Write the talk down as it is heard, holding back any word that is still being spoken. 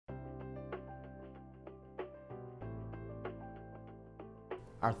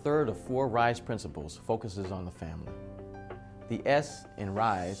Our third of 4 R.I.S.E principles focuses on the family. The S in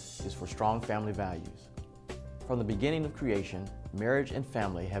R.I.S.E is for strong family values. From the beginning of creation, marriage and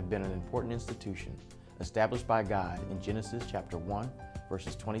family have been an important institution established by God in Genesis chapter 1,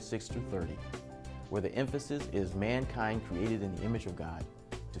 verses 26 through 30, where the emphasis is mankind created in the image of God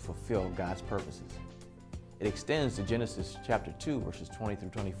to fulfill God's purposes. It extends to Genesis chapter 2, verses 20 through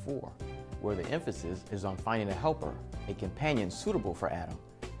 24, where the emphasis is on finding a helper, a companion suitable for Adam,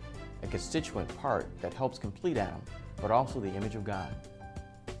 a constituent part that helps complete Adam, but also the image of God.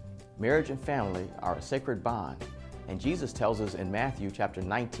 Marriage and family are a sacred bond, and Jesus tells us in Matthew chapter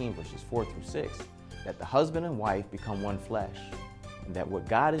 19, verses 4 through 6, that the husband and wife become one flesh, and that what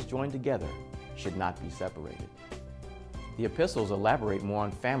God has joined together should not be separated. The epistles elaborate more on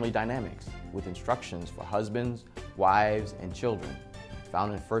family dynamics with instructions for husbands, wives, and children,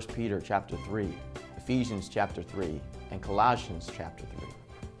 found in 1 Peter chapter 3, Ephesians chapter 3, and Colossians chapter 3.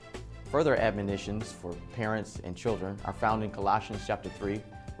 Further admonitions for parents and children are found in Colossians chapter 3,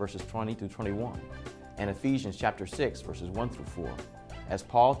 verses 20 through 21, and Ephesians chapter 6, verses 1 through 4, as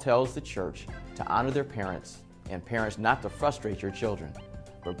Paul tells the church to honor their parents and parents not to frustrate your children,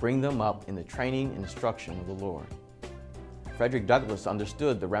 but bring them up in the training and instruction of the Lord. Frederick Douglass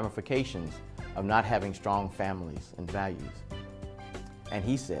understood the ramifications of not having strong families and values. And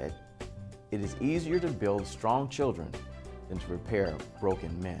he said, "It is easier to build strong children than to repair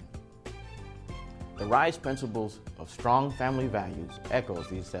broken men." The R.I.S.E principles of strong family values echoes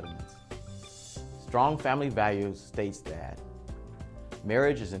these sentiments. Strong family values states that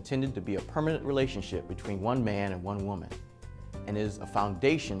marriage is intended to be a permanent relationship between one man and one woman, and is a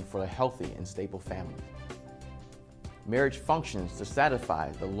foundation for a healthy and stable family. Marriage functions to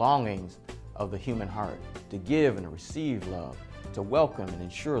satisfy the longings of the human heart, to give and receive love, to welcome and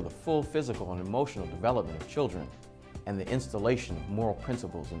ensure the full physical and emotional development of children, and the installation of moral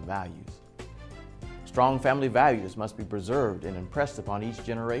principles and values. Strong family values must be preserved and impressed upon each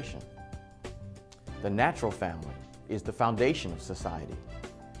generation. The natural family is the foundation of society.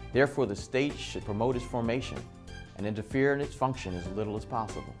 Therefore, the state should promote its formation and interfere in its function as little as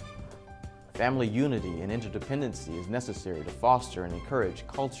possible. Family unity and interdependency is necessary to foster and encourage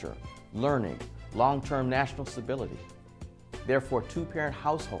culture, learning, long-term national stability. Therefore, 2-parent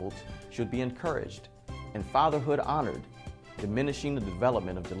households should be encouraged and fatherhood honored, diminishing the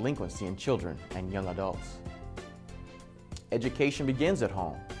development of delinquency in children and young adults. Education begins at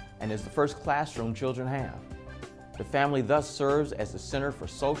home and is the first classroom children have. The family thus serves as the center for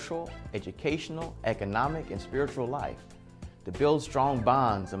social, educational, economic, and spiritual life, to build strong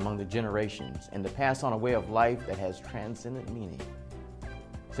bonds among the generations and to pass on a way of life that has transcendent meaning.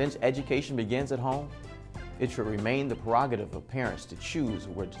 Since education begins at home, it should remain the prerogative of parents to choose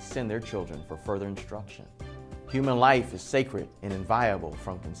where to send their children for further instruction. Human life is sacred and inviolable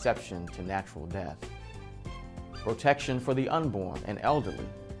from conception to natural death. Protection for the unborn and elderly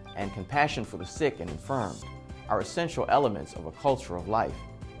and compassion for the sick and infirm are essential elements of a culture of life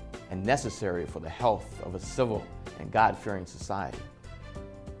and necessary for the health of a civil and God-fearing society.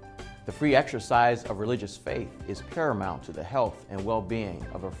 The free exercise of religious faith is paramount to the health and well-being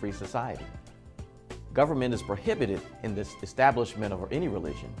of a free society. Government is prohibited in this establishment of any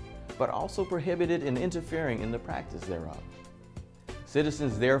religion, but also prohibited in interfering in the practice thereof.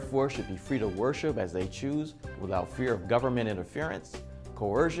 Citizens therefore should be free to worship as they choose without fear of government interference,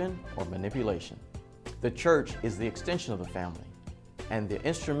 coercion, or manipulation. The church is the extension of the family and the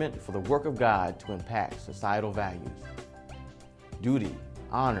instrument for the work of God to impact societal values. Duty,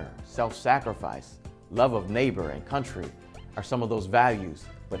 honor, self-sacrifice, love of neighbor and country are some of those values,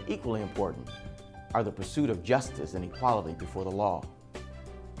 but equally important are the pursuit of justice and equality before the law.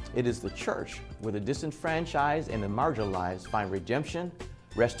 It is the church where the disenfranchised and the marginalized find redemption,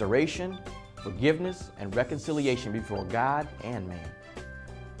 restoration, forgiveness, and reconciliation before God and man.